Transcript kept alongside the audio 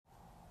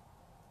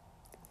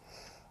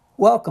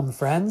Welcome,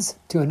 friends,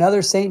 to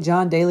another St.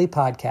 John Daily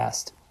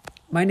podcast.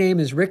 My name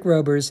is Rick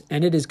Robers,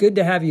 and it is good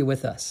to have you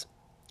with us.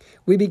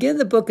 We begin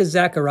the book of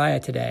Zechariah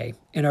today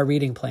in our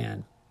reading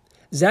plan.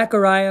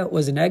 Zechariah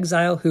was an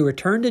exile who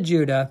returned to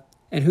Judah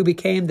and who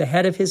became the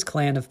head of his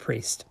clan of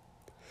priests.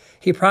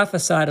 He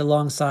prophesied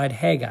alongside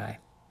Haggai.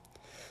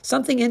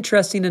 Something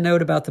interesting to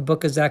note about the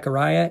book of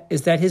Zechariah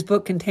is that his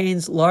book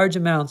contains large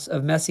amounts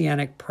of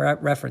messianic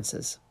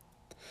references.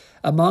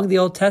 Among the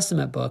Old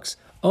Testament books,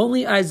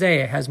 only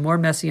Isaiah has more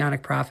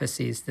messianic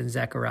prophecies than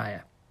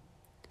Zechariah.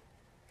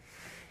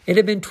 It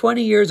had been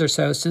 20 years or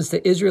so since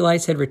the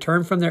Israelites had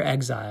returned from their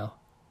exile.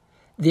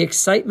 The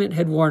excitement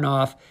had worn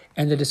off,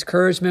 and the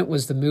discouragement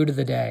was the mood of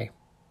the day.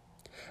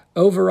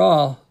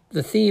 Overall,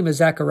 the theme of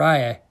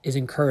Zechariah is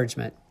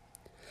encouragement.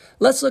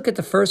 Let's look at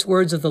the first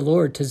words of the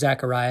Lord to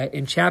Zechariah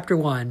in chapter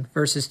 1,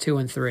 verses 2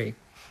 and 3.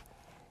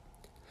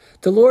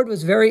 The Lord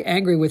was very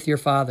angry with your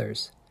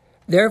fathers.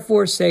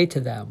 Therefore say to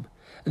them,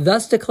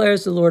 Thus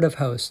declares the Lord of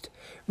hosts,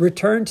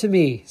 Return to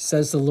me,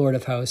 says the Lord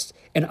of hosts,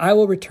 and I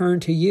will return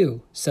to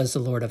you, says the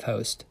Lord of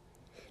hosts.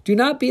 Do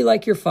not be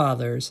like your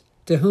fathers,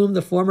 to whom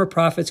the former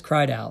prophets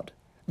cried out.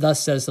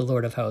 Thus says the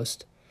Lord of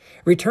hosts,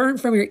 Return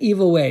from your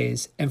evil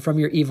ways and from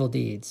your evil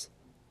deeds.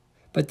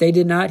 But they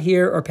did not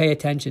hear or pay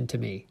attention to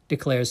me,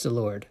 declares the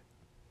Lord.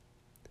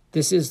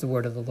 This is the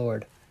word of the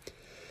Lord.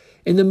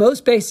 In the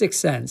most basic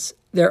sense,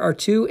 there are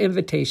two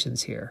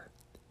invitations here.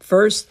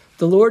 First,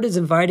 the Lord is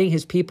inviting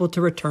his people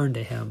to return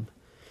to him.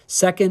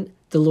 Second,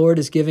 the Lord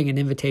is giving an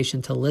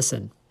invitation to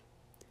listen.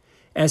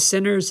 As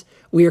sinners,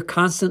 we are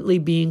constantly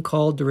being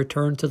called to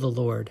return to the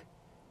Lord.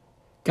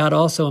 God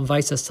also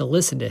invites us to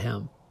listen to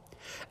him.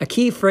 A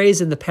key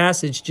phrase in the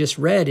passage just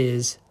read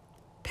is,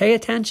 pay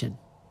attention.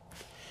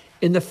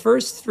 In the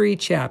first 3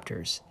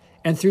 chapters,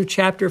 and through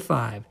chapter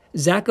 5,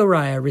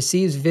 Zechariah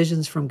receives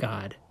visions from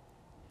God.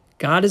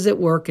 God is at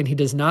work, and he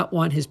does not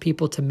want his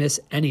people to miss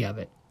any of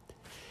it.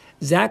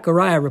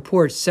 Zechariah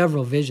reports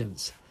several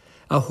visions.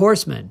 A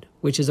horseman,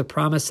 which is a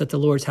promise that the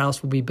Lord's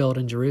house will be built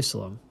in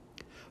Jerusalem.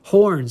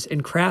 Horns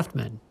and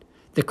craftsmen.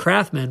 The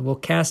craftsmen will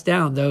cast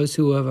down those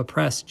who have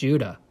oppressed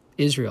Judah,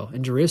 Israel,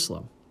 and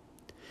Jerusalem.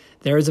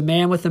 There is a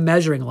man with a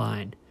measuring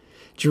line.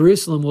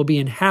 Jerusalem will be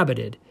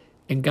inhabited,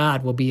 and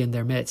God will be in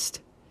their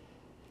midst.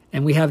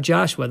 And we have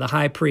Joshua, the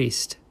high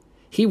priest.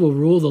 He will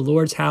rule the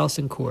Lord's house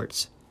and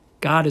courts.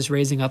 God is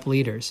raising up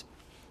leaders.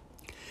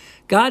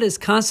 God is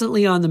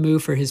constantly on the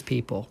move for his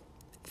people.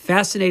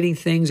 Fascinating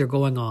things are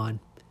going on,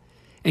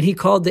 and he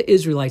called the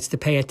Israelites to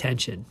pay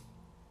attention.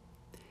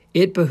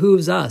 It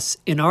behooves us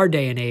in our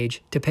day and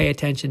age to pay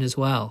attention as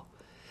well.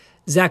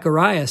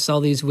 Zechariah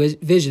saw these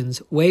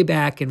visions way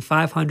back in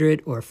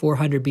 500 or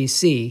 400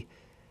 BC,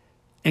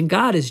 and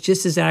God is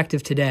just as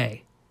active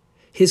today.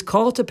 His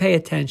call to pay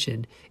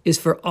attention is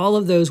for all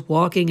of those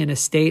walking in a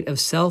state of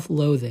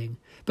self-loathing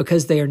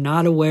because they are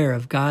not aware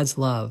of God's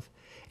love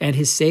and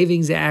his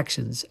saving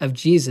actions of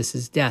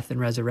Jesus' death and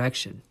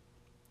resurrection.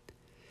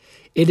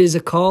 It is a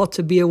call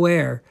to be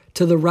aware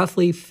to the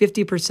roughly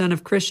 50%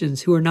 of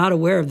Christians who are not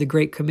aware of the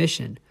Great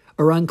Commission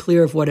or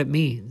unclear of what it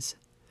means.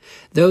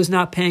 Those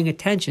not paying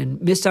attention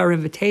miss our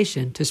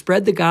invitation to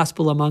spread the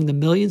gospel among the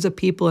millions of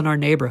people in our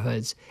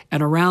neighborhoods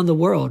and around the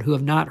world who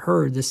have not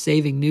heard the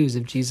saving news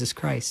of Jesus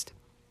Christ.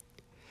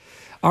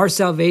 Our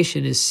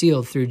salvation is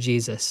sealed through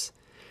Jesus.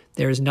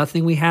 There is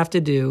nothing we have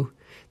to do.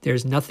 There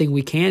is nothing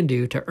we can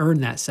do to earn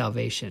that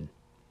salvation.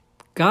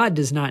 God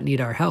does not need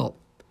our help,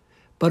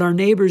 but our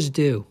neighbors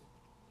do.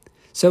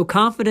 So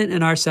confident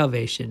in our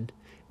salvation,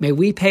 may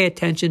we pay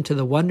attention to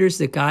the wonders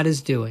that God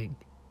is doing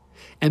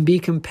and be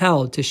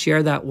compelled to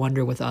share that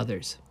wonder with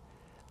others.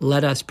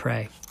 Let us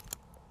pray.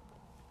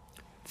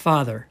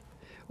 Father,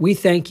 we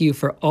thank you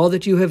for all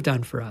that you have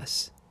done for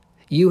us.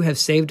 You have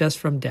saved us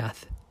from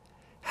death.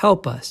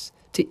 Help us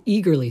to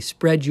eagerly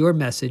spread your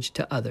message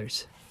to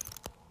others.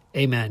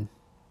 Amen.